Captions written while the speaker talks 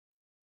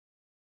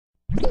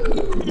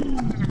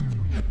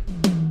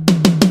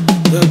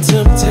The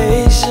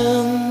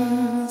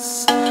temptations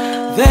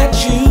that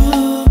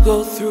you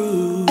go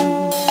through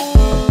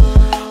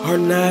are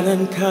not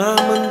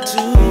uncommon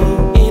to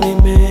any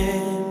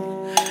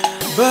man,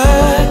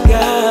 but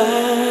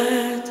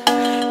God,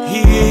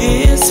 He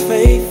is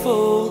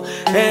faithful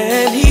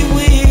and He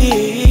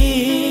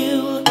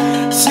will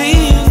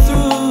see you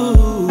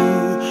through.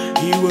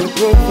 He will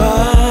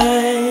provide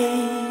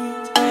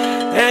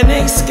an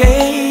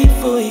escape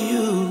for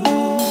you,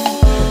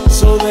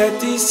 so that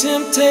these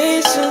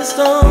temptations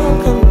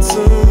don't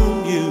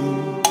consume you.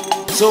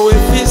 So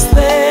if it's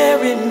there,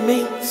 it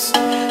means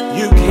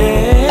you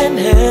can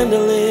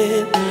handle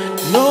it.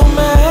 No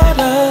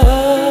matter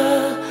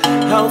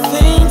how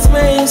things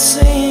may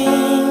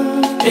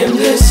seem in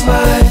this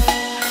life,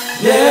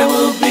 there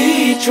will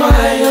be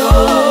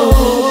trials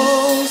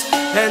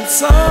and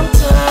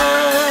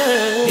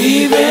sometimes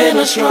even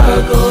a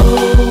struggle.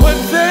 But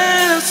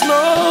there's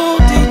no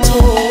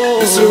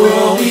detour. It's a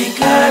road we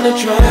gotta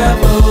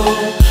travel,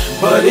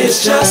 but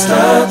it's just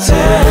a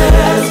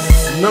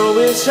test. No,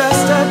 it's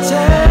just a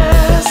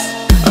test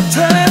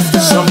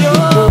of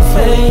your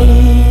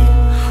faith.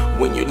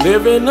 When you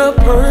live in a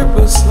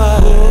purpose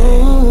life,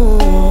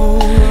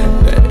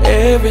 that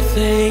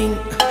everything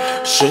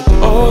should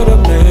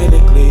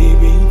automatically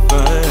be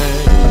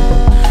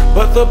fine.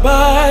 But the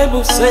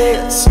Bible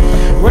says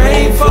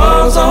rain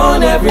falls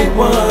on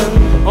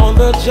everyone, on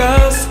the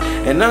just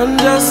and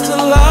unjust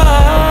alike.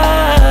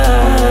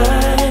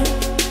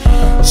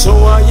 So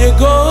while you're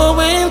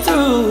going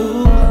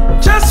through,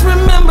 just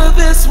remember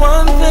this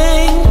one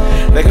thing,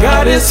 that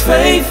God is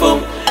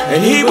faithful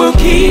and He will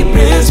keep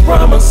His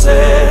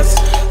promises.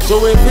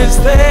 So if it's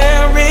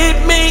there,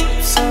 it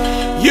means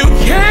you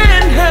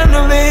can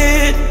handle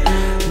it,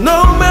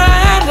 no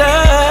matter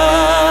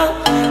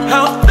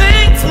how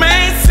things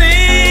may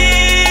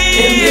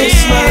seem. In this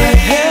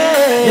life,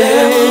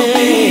 there will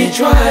be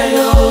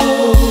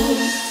trials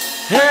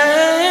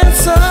and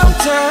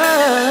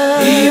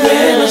sometimes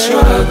even a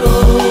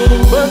struggle,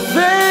 but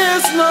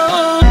there's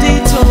no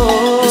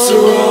detour. It's a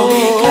road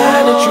we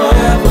gotta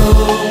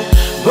travel,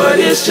 but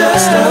it's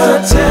just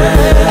a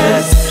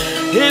test.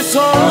 It's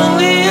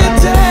only a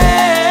test.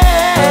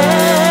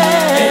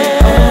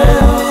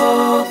 And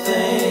all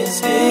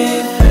things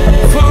given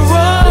for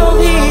all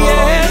He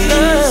has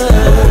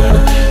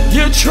done.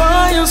 Your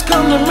trials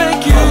come to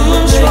make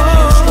you strong.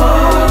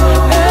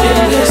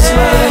 In this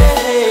life,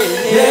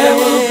 there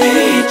will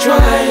be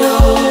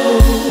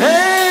trials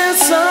and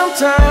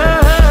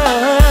sometimes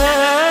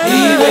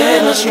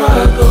even a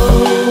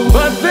struggle,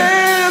 but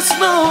there's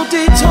no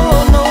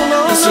detour. No,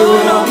 it's a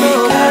road we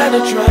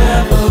gotta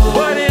travel,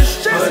 but it's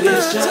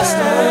just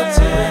a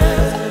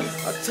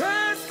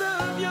test.